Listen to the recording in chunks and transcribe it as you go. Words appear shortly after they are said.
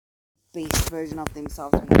best version of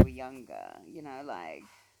themselves when they were younger. You know, like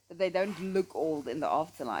that they don't look old in the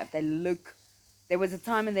afterlife. There was a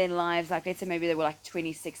time in their lives, like let's say maybe they were like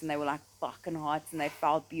 26 and they were like fucking hot and they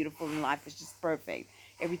felt beautiful and life was just perfect.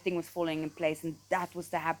 Everything was falling in place and that was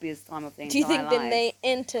the happiest time of their Do you entire think then lives. they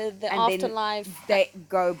enter the And then afterlife they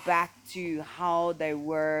go back to how they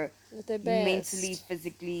were at their mentally, best?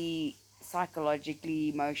 physically, psychologically,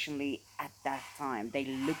 emotionally at that time. They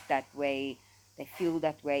look that way, they feel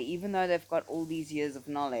that way, even though they've got all these years of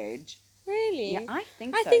knowledge. Really? Yeah, I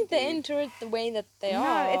think I so. think they Dude. enter it the way that they No,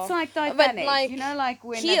 are. it's like But Titanic. like, You know, like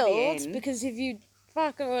when at the healed, end. because if you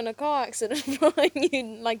fucking were in a car accident and you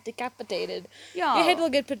like decapitated, Yeah. your head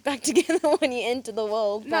will get put back together when you enter the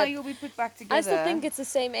world. No, But you'll be put back together. I still think it's the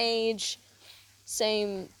same age,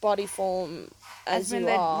 same body form as when you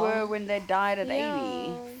they are. were when they died at Yeah.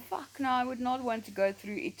 80. Fuck no, I would not want to go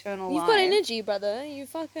through eternal You've life. got energy, brother. You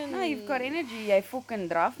fucking. No, you've got energy. Jy fucking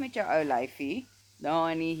draf met jou ou lyfie.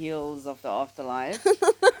 Daar in die heels of the afterlife.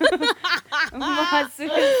 Maar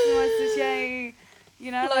soos jy,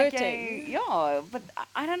 you know, like Floating. yeah, but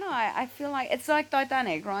I don't know. I feel like it's like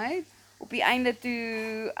Titanic, right? Op die einde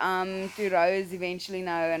toe Rose eventually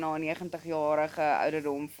nou in haar 90-jarige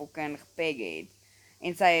ouderdom fucking gepeg het.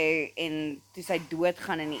 En toe sy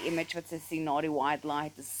doodgaan in die image wat sy sien na die white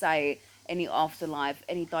light, is sy in the afterlife,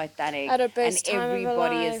 in the Titanic, At her and best time of her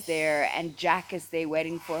everybody is life. there, and Jack is there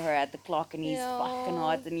waiting for her at the clock, and he's Yeah. fucking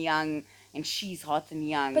hot and young, and she's hot and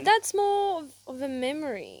young. But that's more of a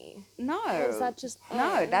memory. No, Or is that just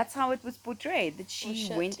no, that's how it was portrayed, that she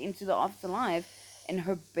shit. went into the afterlife in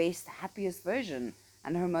her best, happiest version,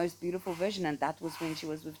 and her most beautiful version, and that was when she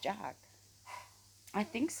was with Jack. I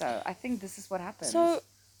think so. I think this is what happens. So,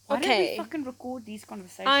 Why don't we okay. fucking record these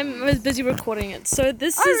conversations? I was busy recording it. So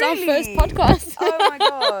this Oh, is our first really? podcast. Oh my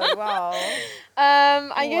god, wow.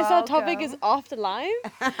 I guess our topic is Welcome. afterlife.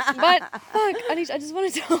 But fuck, Anish, I just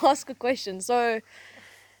wanted to ask a question. So,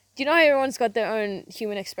 you know how everyone's got their own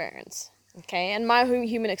human experience, okay? And my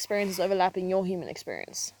human experience is overlapping your human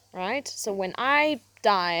experience, right? So when I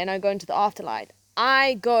die and I go into the afterlife,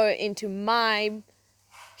 I go into my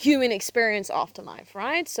human experience afterlife,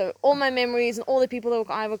 right? So all my memories and all the people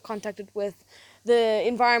that I were contacted with, the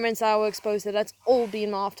environments I were exposed to, that's all been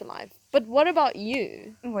my afterlife. But what about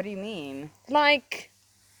you? What do you mean? Like,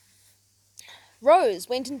 Rose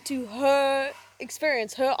went into her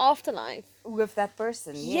experience, her afterlife. With that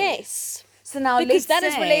person, Yes. So now Because let's that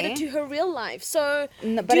is say, related to her real life. So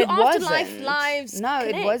No, but do it afterlife wasn't. lives No,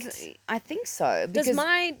 connect? it wasn't. I think so. Because Does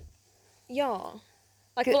my... Yeah.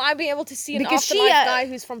 Like, C- will I be able to see an because she, afterlife guy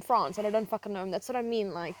who's from France and I don't fucking know him? That's what I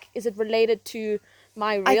mean. Like, is it related to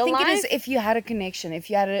my real I think life? it is if you had a connection, if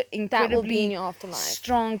you had an That will be incredibly in your afterlife.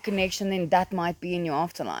 strong connection, then that might be in your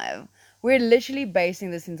afterlife. We're literally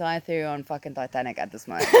basing this entire theory on fucking Titanic at this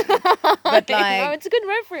moment. But Okay, like, no, it's a good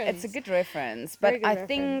reference. it's a good reference. Very But good I reference.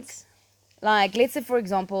 think, like, let's say for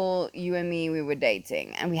example, you and me, we were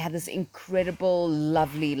dating and we had this incredible,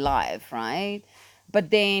 lovely life, right?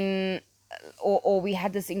 But then, or we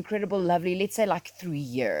had this incredible, lovely, let's say like 3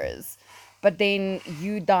 years. But then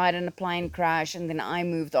you died in a plane crash, and then I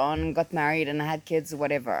moved on, got married, and I had kids or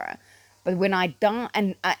whatever. But when I died,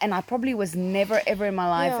 and I probably was never ever in my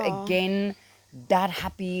life Yeah. again that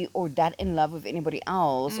happy or that in love with anybody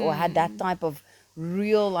else, or had that type of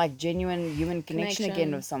real, like, genuine human connection again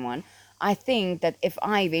Connection. with someone. I think that if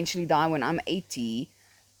I eventually die when I'm 80,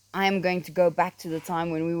 I am going to go back to the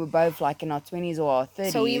time when we were both like in our 20s or our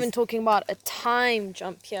 30s. So we're even talking about a time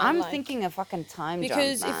jump here. I'm like, thinking a fucking time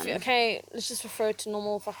because jump, man. if okay, let's just refer to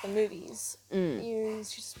normal fucking movies. You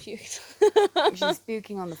just puked. She's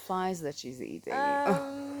puking on the flies that she's eating.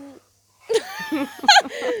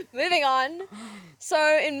 Moving on. So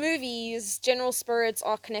in movies, general spirits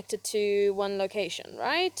are connected to one location,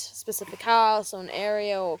 right? Specific house or an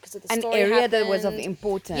area, or because of the An story area that was of happened.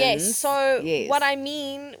 importance. Yes. So Yes. what I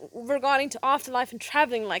mean regarding to afterlife and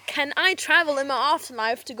traveling, like, can I travel in my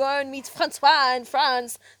afterlife to go and meet Francois in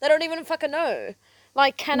France that I don't even fucking know?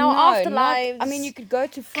 Like, can our afterlives? I mean, you could go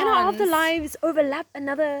to France. Can our afterlives overlap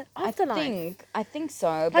another afterlife? I think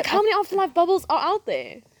so. Like, how many afterlife bubbles are out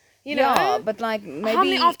there? You know? Yeah, but like maybe. How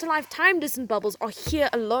many afterlife time distance bubbles are here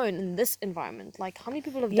alone in this environment? Like, how many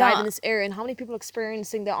people have died Yeah. in this area, and how many people are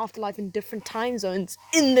experiencing their afterlife in different time zones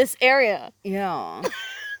in this area? Yeah,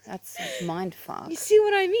 that's mind fuck. You see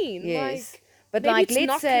what I mean? Yes, Like, but maybe like it's let's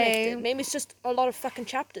not say, connected. Maybe it's just a lot of fucking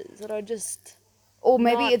chapters that are just or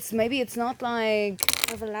maybe not it's not like.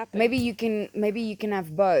 overlapping. Maybe you can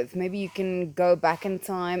have both. Maybe you can go back in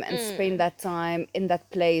time and spend that time in that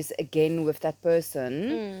place again with that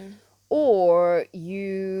person. or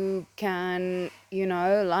you can,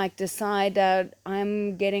 like decide that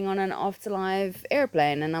I'm getting on an afterlife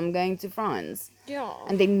airplane and I'm going to France. Yeah.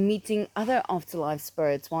 And then meeting other afterlife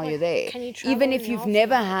spirits while you're there. Can you travel Even in if the you've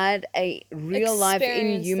never afterlife? had a real life in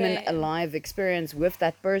Experience human there. alive experience with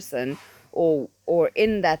that person or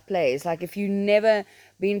in that place. Like if you never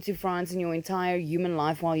been to France in your entire human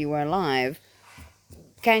life while you were alive,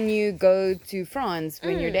 can you go to France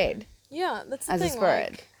when you're dead Yeah, that's the as a thing.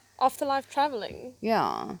 spirit? Like afterlife traveling.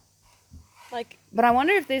 Yeah. Like But I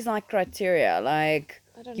wonder if there's like criteria, like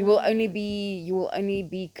I don't you will know. only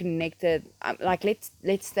be connected. Like let's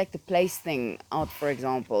take the place thing out for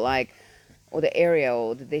example, like or the area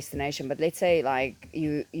or the destination. But let's say like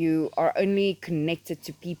you are only connected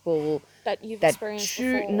to people That you've that experienced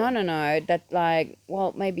true. before. No, that like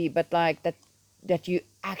well maybe, but like that you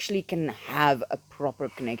actually can have a proper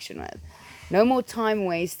connection with. No more time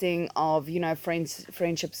wasting of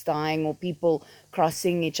friendships dying or people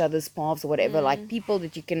crossing each other's paths or whatever. Like people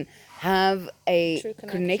that you can have a True connection.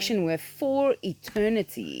 connection with for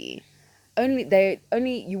eternity.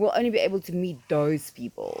 You will only be able to meet those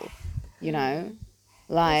people. You know, That's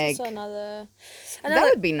like also another. that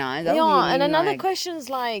would be nice. That would Yeah, be and another like, question's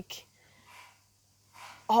like,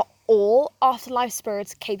 are all afterlife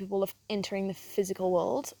spirits capable of entering the physical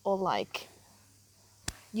world, or like,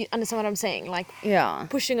 you understand what I'm saying? Like yeah.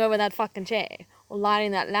 pushing over that fucking chair, or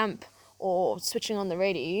lighting that lamp, or switching on the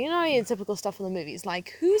radio. You know, your typical stuff in the movies.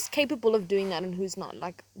 Like, who's capable of doing that and who's not?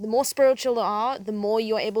 Like, the more spiritual you are, the more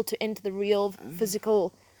you're able to enter the real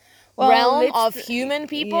physical realm of human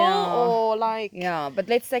people, yeah. or like. Yeah, but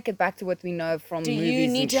let's take it back to what we know from Do movies you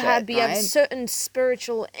need and to shit, have right? certain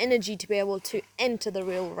spiritual energy to be able to enter the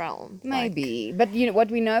real realm? Like, Maybe, but what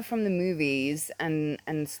we know from the movies and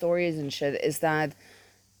stories and shit is that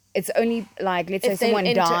it's only like let's say If they someone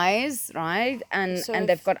enter- dies, right, So and if-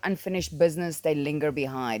 they've got unfinished business, they linger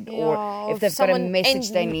behind, or yeah, if they've got a someone message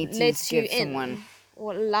they need to lets you give in, someone.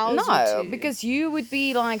 or allows you No, to. because you would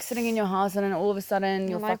be like sitting in your house and then all of a sudden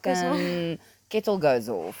your light goes on. fucking kettle goes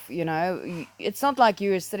off. It's not like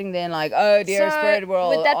you're sitting there like, oh dear So, spirit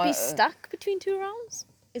world. would that be stuck between two realms?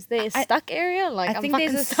 Is there a stuck area? Like, I I'm think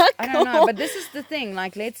fucking there's stuck. I don't know, but this is the thing.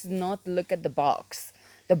 Like, let's not look at the box.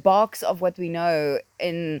 The box of what we know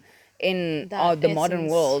in That the modern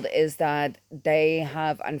essence. world is that they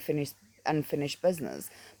have unfinished business.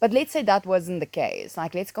 But let's say that wasn't the case.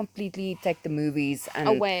 Like, let's completely take the movies and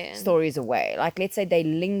Away. stories away. Like, let's say they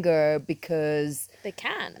linger because They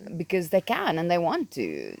can. they can and they want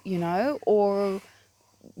to, or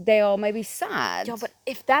they are maybe sad. Yeah, but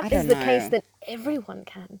if I that is don't the case, know. then everyone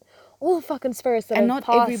can. All fucking spirits that And have not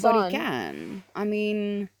passed everybody on. can. I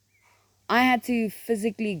mean, I had to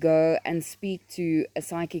physically go and speak to a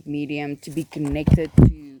psychic medium to be connected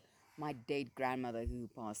to my dead grandmother who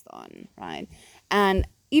passed on, right? And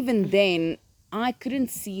even then, I couldn't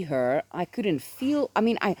see her. I couldn't feel. I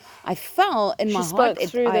mean, I felt in my heart. spoke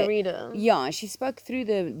through the reader. Yeah, she spoke through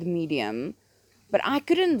the medium, but I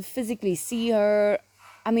couldn't physically see her.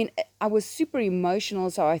 I mean, I was super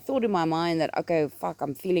emotional, so I thought in my mind that, okay, fuck,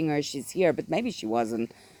 I'm feeling her, she's here, but maybe she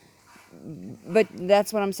wasn't. But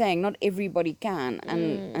that's what I'm saying. Not everybody can,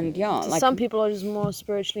 and yeah, like Some people are just more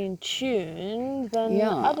spiritually in tune than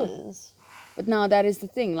Yeah. others. But now that is the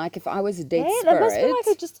thing. Like if I was a dead Hey, that must be spirit,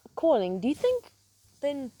 like just calling. Do you think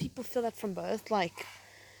then people feel that from birth? Like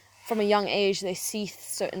from a young age, they see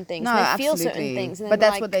certain things, no, they absolutely. feel certain things, and But then,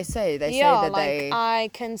 that's like, what they say. They yeah, say that like they. I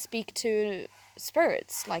can speak to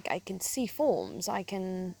spirits. Like I can see forms. I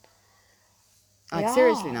can. Like Yeah,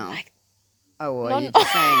 seriously now. like- Oh, well, No, you're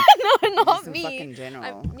just saying. no, not in me. fucking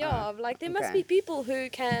general. Yeah, like there must okay. be people who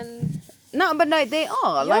can. No, but no, they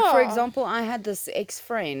are. Like for Yeah. example, I had this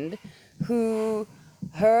ex-friend who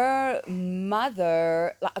her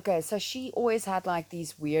mother like okay, so she always had like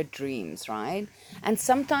these weird dreams, right? And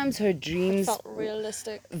sometimes her dreams Felt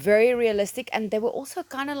realistic. very realistic, and they were also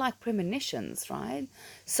kind of like premonitions, right?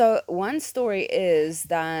 So one story is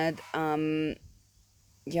that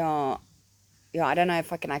yeah, I don't know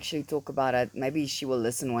if I can actually talk about it. Maybe she will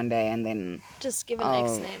listen one day and then Just give an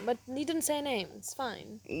X Oh. name, but you didn't say a name. It's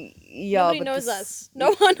fine. yeah, Nobody but knows this- us.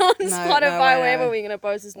 No one on no, Spotify, no, wherever no. we're gonna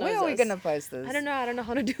post this knows Where are we us. gonna post this? I don't know. I don't know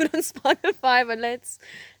how to do it on Spotify, but let's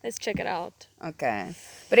check it out. Okay,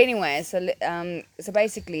 but anyway, so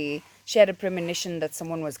basically, she had a premonition that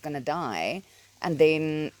someone was gonna die, and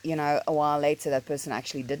then a while later, that person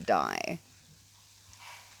actually did die.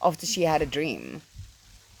 After she had a dream,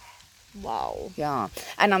 Wow. yeah,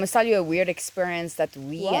 and I must tell you a weird experience that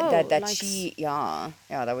Whoa, that like she, yeah,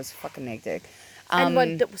 that was fucking hectic.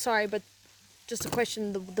 And sorry, but just a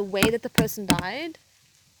question: the way that the person died,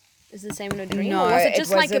 is the same in a dream? No, or was it it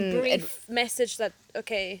just like a wasn't- brief message that,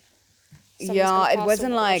 okay, someone's Yeah, gonna it pass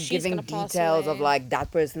wasn't away, or like she's giving gonna pass details of away? like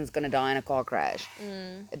that person's gonna die in a car crash.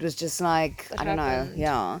 It was just like, What I don't know, happened?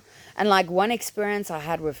 yeah. And like one experience I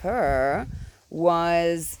had with her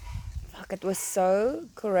was, fuck, it was so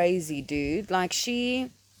crazy, dude. Like she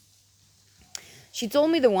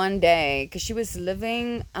told me the one day, because she was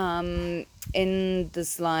living in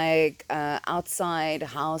this like outside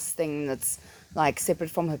house thing that's like separate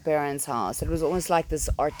from her parents' house. It was almost like this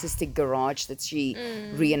artistic garage that she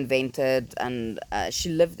reinvented, and she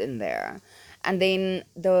lived in there. And then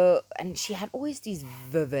and she had always these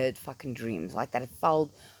vivid fucking dreams, like that it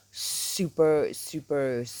felt super,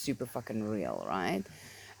 super, super fucking real, right?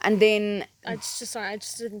 And then I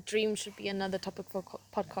just think dream should be another topic for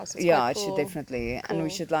podcast. It's yeah, quite it should cool. definitely, and we Cool.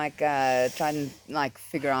 should like try and like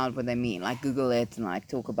figure out what they mean, like Google it and like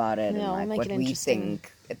talk about it, Yeah, and we'll like make what it we interesting.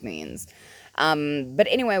 think it means. But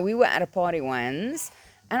anyway, we were at a party once,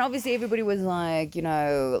 and obviously everybody was like, you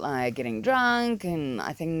know, like getting drunk, and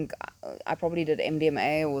I think I probably did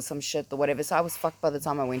MDMA or some shit or whatever, so I was fucked by the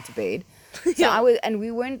time I went to bed. So Yeah. I was, and we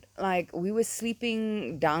weren't like, we were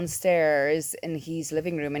sleeping downstairs in his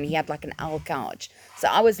living room, and he had like an L couch. So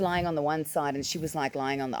I was lying on the one side, and she was like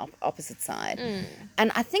lying on the opposite side.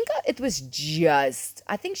 And I think it was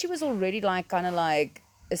I think she was already like kind of like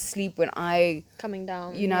asleep when I, Coming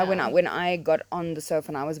down. you know, yeah. when I got on the sofa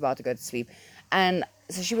and I was about to go to sleep, and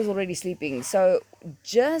so she was already sleeping. So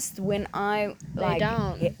just when I like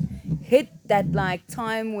down. hit that like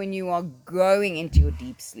time when you are going into your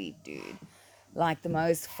deep sleep, dude, like the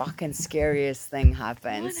most fucking scariest thing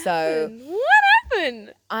happened. What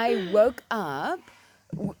happened? I woke up,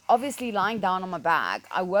 obviously lying down on my back.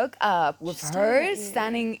 I woke up with her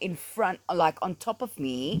standing in front, like on top of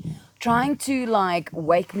me, trying to like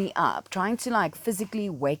wake me up, trying to like physically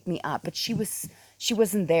wake me up. But she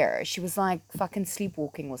wasn't there. She was like fucking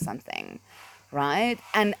sleepwalking or something, right?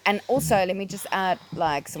 And also, let me just add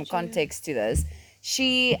like some context to this.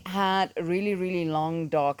 She had really, really long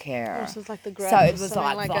dark hair. So it's like the So grass it or was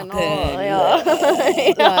something like like an- fucking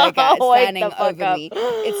oh, like Wake standing the fuck over up. me.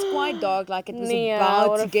 It's quite dark, like it was Yeah, I about to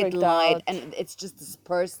would've get freaked light, out. and it's just this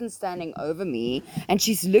person standing over me, and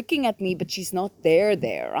she's looking at me, but she's not there,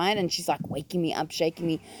 right? And she's like waking me up, shaking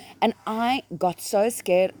me, and I got so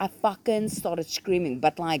scared, I fucking started screaming,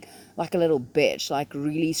 but like a little bitch, like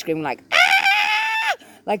really screaming, like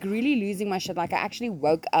like really losing my shit. Like I actually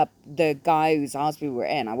woke up the guy whose house we were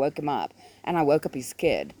in. I woke him up, and I woke up his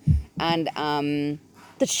kid, and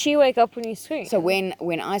Did she wake up when you screamed? so when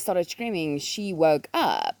I started screaming, she woke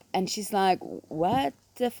up, and she's like, "What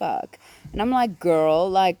the fuck?" And I'm like, "Girl,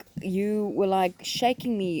 like you were like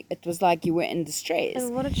shaking me. It was like you were in distress."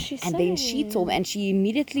 And what did she say? And then she told me, and she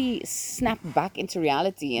immediately snapped back into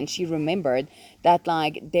reality, and she remembered that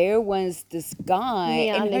like there was this guy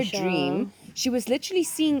Yeah, in her Alicia. dream. She was literally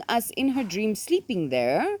seeing us in her dream sleeping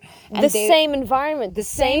there. the same environment, the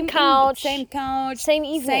same couch, same couch, same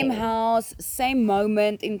same evening. house, same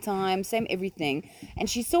moment in time, same everything. And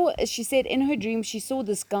she said in her dream, she saw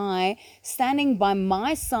this guy standing by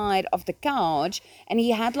my side of the couch, and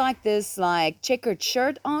he had like this like checkered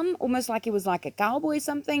shirt on, almost like he was like a cowboy or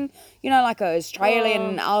something, you know, like a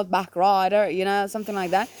Australian outback rider, you know, something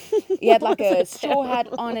like that. He had like a straw hat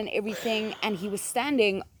on and everything, and he was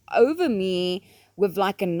standing over me with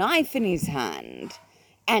like a knife in his hand.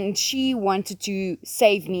 And she wanted to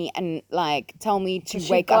save me and like tell me to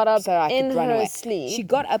She wake got up up so I in could run her away. sleep. She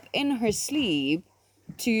got up in her sleep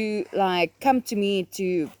to like come to me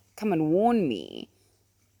to come and warn me.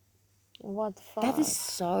 What the fuck? That is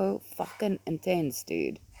so fucking intense,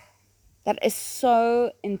 dude. That is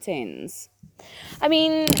so intense. I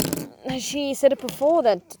mean, she said it before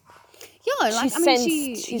that Yeah, like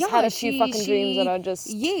she's had a few fucking dreams that are just-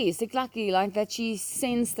 yes, exactly, like that. She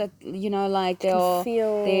sensed that, you know, like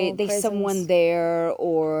feel there's someone presence. there,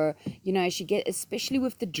 or you know, she get, especially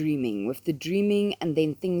with the dreaming, and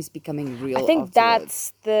then things becoming real. I think afterwards.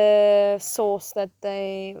 that's the source that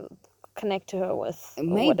they connect to her with. or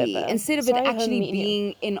Maybe whatever. instead of Sorry, it her actually medium.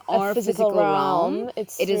 being in A our physical physical realm,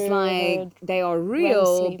 it's it is through like her they are real,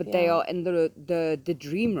 sleep, but they yeah. are in the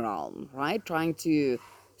dream realm, right? Trying to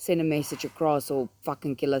send a message across or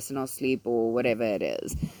fucking kill us in our sleep or whatever it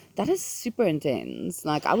is. That is super intense.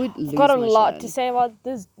 Like I would lose Got a my lot shit. to say about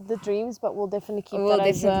the dreams, but we'll definitely keep We'll that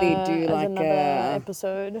definitely as, do as like another a-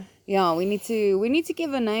 episode. Yeah, we need to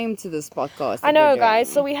give a name to this podcast. I that know, we're guys.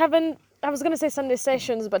 So doing. we haven't. I was gonna say Sunday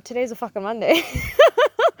sessions, but today's a fucking Monday.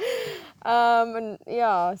 And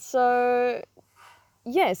yeah. So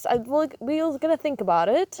yes, we're gonna think about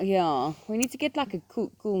it. Yeah, we need to get like a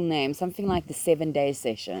cool name, something like the 7-day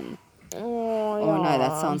session. Oh no,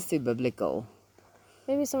 that sounds too biblical.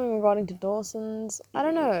 Maybe something regarding to Dawson's. I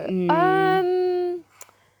don't know.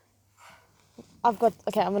 I'm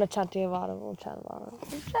gonna chat to you about it. We'll chat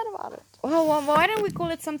about it. Well, why don't we call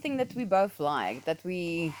it something that we both like? That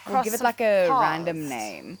we'll give it Cross like of a paths. random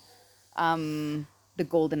name. The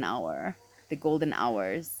Golden Hour. The Golden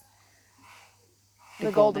Hours.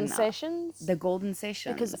 The golden sessions. The Golden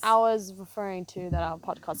Sessions. Because hours referring to that our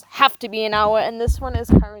podcasts have to be an hour, and this one is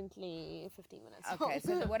currently 15 minutes. Okay,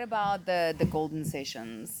 so what about the Golden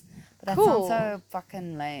Sessions? But that Cool. sounds so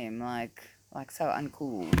fucking lame. Like so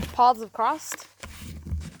uncool. Paths of Christ.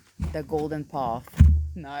 The Golden Path.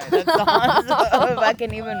 No, that sounds so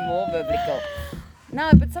fucking even more biblical. No,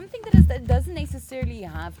 but something that doesn't necessarily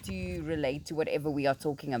have to relate to whatever we are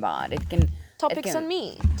talking about. It can Topics on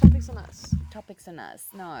me. Topics on us. Topics on us.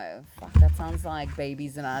 No, fuck, that sounds like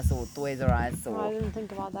Babies and Us or Toys R Us I or didn't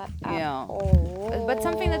think about that at yeah. all. But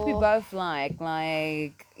something that we both like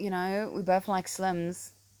we both like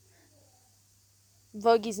Slims,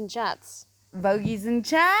 Vogies and chats. Vogies and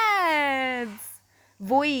Chads,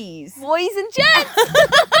 Voies, Boys and chats.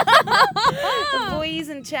 Voies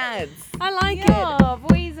and Chads. I like it. Yeah,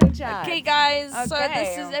 Voies and Chads. Okay, guys. So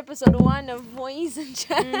Okay. this is episode 1 of Voice and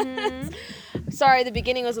Chats. Sorry, the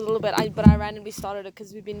beginning was a little bit, but I randomly started it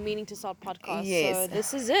because we've been meaning to start podcasts. Yes. So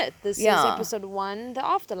this is it. This is Yeah. episode 1, the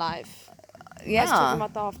afterlife. Yeah. Us talking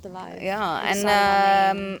about the afterlife. Yeah, I'm sorry,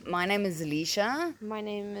 and my name is Alicia, my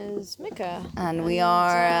name is Mika. and we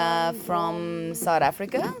are from South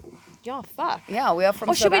Africa. Yeah, fuck. Yeah, we are from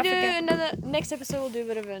Or South should we Africa. do next episode? We'll do a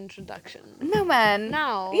bit of an introduction. No, man.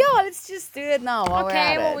 Now. Yeah, let's just do it now while Okay, we're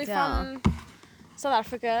at well, it. we're Yeah. from South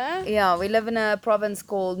Africa. Yeah, we live in a province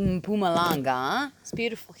called Mpumalanga. It's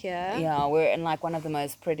beautiful here. Yeah, we're in like one of the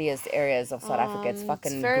most prettiest areas of South Africa. It's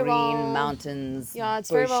fucking very green, well- mountains, Yeah, it's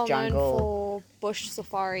bush, very well jungle. known for bush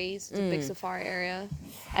safaris. It's a big safari area.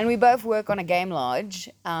 And we both work on a game lodge.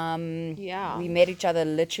 Yeah. We met each other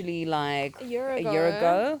literally like A year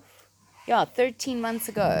ago. Yeah, 13 months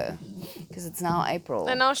ago. Because it's now April.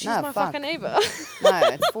 And now she's No, my fuck. fucking neighbor. No,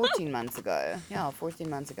 it's 14 months ago. Yeah, 14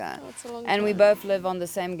 months ago. That's a long And we time. both live on the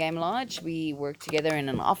same game lodge. We work together in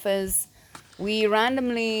an office. We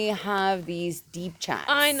randomly have these deep chats.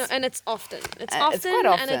 I know, and it's often. It's It's often,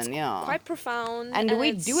 quite and it's often, yeah. quite profound. And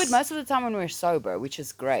we do it it's- most of the time when we're sober, which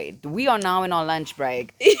is great. We are now in our lunch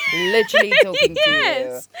break, literally talking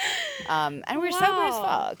Yes. to you. And we're sober as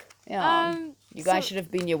Wow. fuck. Yeah. You guys so- should have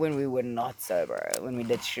been here when we were not sober, when we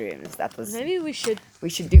did shrooms. That was Maybe we should.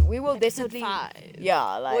 we will Episode definitely 5.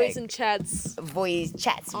 yeah, like Boys and chats voice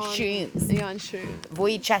chats on shrooms. Yeah, on shrooms.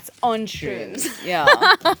 Voy chats on shrooms. Shrooms. Yeah.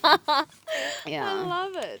 I Yeah.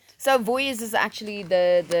 love it. So Voyes is actually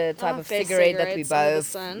the type Our of best cigarette that we cigarettes under the both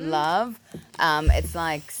sun. love. It's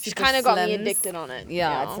like She super kind of got me Slims. addicted on it.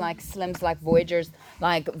 Yeah, it's like Slims, like Voyagers,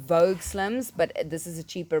 like Vogue Slims, but this is a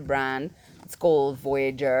cheaper brand. It's called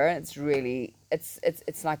Voyager. It's really it's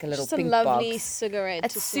like a little just a pink lovely box. cigarette.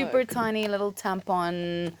 It's to super smoke. tiny little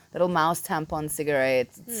tampon, little mouse tampon cigarette.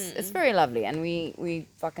 It's very lovely, and we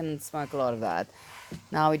fucking smoke a lot of that.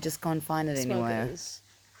 Now we just can't find it anywhere. Smokers.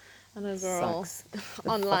 And overall, Sucks. The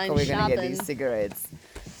online fuck are we gonna get shopping. these cigarettes?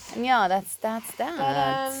 And yeah, that's that.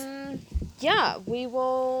 But yeah, we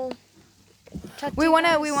will. Chat we to you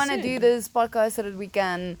wanna guys do soon. this podcast so that we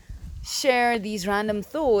can share these random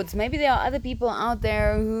thoughts. Maybe there are other people out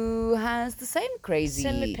there who has the same crazy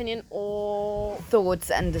Send an opinion or thoughts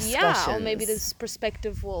and discussions. yeah, or maybe this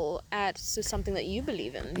perspective will add to something that you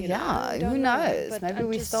believe in. You know? Yeah, I who don't know, knows? but Maybe I'm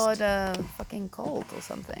we just- start a fucking cult or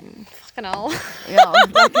something. Fucking hell.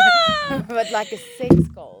 Yeah, but like a sex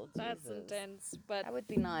cult. That's Jesus. intense. But That would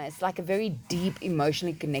be nice. Like a very deep,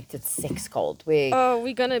 emotionally connected sex cult where oh,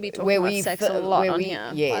 we're gonna be talking where about we sex fi- a lot where on we,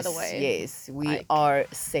 here. Yes, by the way, yes, we Like- are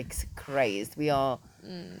sex crazed. We are,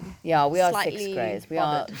 yeah, we are sex Slightly crazed. We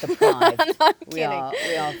bothered. are deprived. I'm we are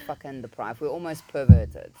kidding. fucking deprived. We're almost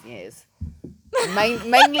perverted. Yes,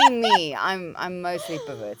 mainly me. I'm mostly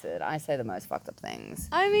perverted. I say the most fucked up things.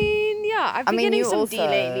 I mean, yeah, I've been mean, getting you some D also-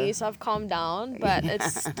 lately, so I've calmed down, but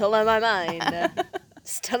it's still in my mind.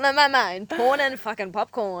 Still in my mind. Porn and fucking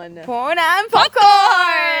popcorn. Porn and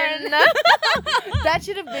popcorn. That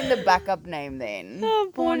should have been the backup name then. Oh,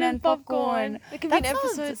 porn and popcorn. It could be an That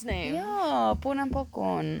sounds- episode's name. Yeah, porn and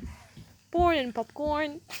popcorn. Porn and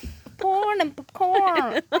popcorn. Porn and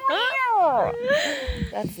popcorn.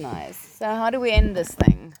 That's nice. So how do we end this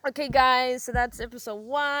thing? Okay, guys, so that's episode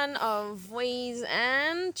 1 of Voice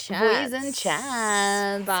and Chats. Boys and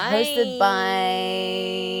Chats. Bye. Hosted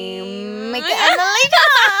by Mika and Alita.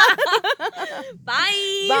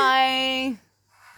 Bye. Bye.